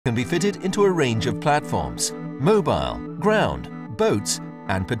can be fitted into a range of platforms, mobile, ground, boats,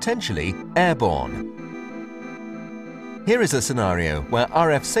 and potentially airborne. Here is a scenario where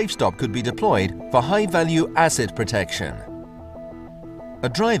RF Safe Stop could be deployed for high-value asset protection. A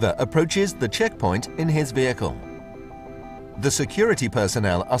driver approaches the checkpoint in his vehicle. The security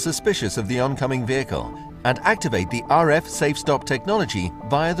personnel are suspicious of the oncoming vehicle and activate the RF Safe Stop technology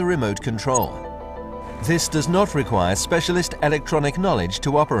via the remote control. This does not require specialist electronic knowledge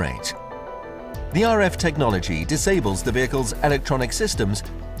to operate. The RF technology disables the vehicle's electronic systems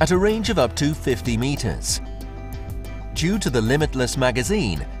at a range of up to 50 meters. Due to the limitless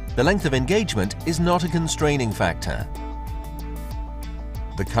magazine, the length of engagement is not a constraining factor.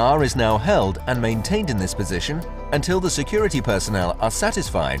 The car is now held and maintained in this position until the security personnel are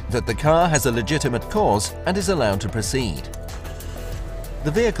satisfied that the car has a legitimate cause and is allowed to proceed. The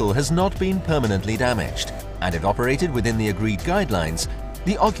vehicle has not been permanently damaged, and if operated within the agreed guidelines,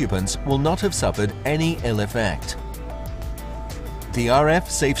 the occupants will not have suffered any ill effect. The RF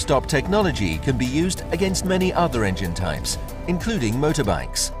Safe Stop technology can be used against many other engine types, including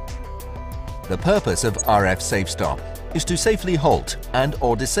motorbikes. The purpose of RF Safe Stop is to safely halt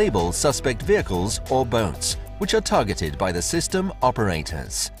and/or disable suspect vehicles or boats, which are targeted by the system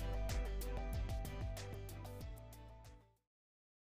operators.